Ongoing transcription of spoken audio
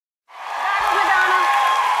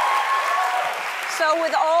So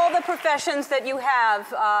with all the professions that you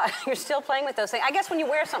have, you're still playing with those things. I guess when you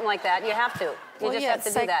wear something like that, you have to. You just have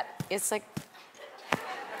to do that. It's like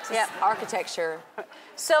architecture.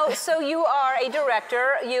 So you are a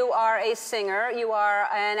director, you are a singer, you are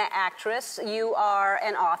an actress, you are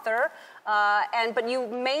an author, but you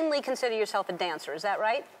mainly consider yourself a dancer, is that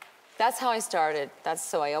right? That's how I started.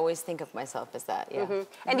 So I always think of myself as that, yeah.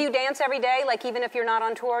 And do you dance every day? Like even if you're not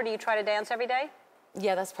on tour, do you try to dance every day?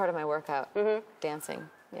 Yeah, that's part of my workout, dancing.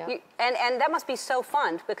 Yeah. And that must be so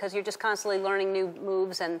fun because you're just constantly learning new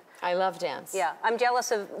moves and... I love dance. Yeah, I'm jealous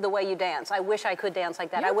of the way you dance. I wish I could dance like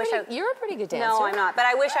that. You're a pretty good dancer. No, I'm not, but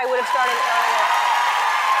I wish I would have started earlier.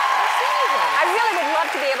 I really would love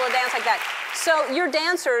to be able to dance like that. So your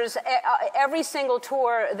dancers, every single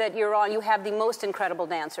tour that you're on, you have the most incredible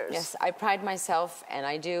dancers. Yes, I pride myself, and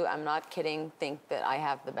I do, I'm not kidding, think that I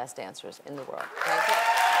have the best dancers in the world. I do.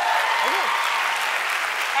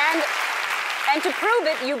 And to prove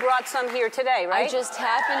it, you brought some here today, right? I just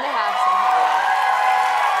happen to have some here.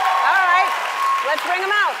 All right, let's bring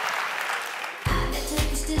them out.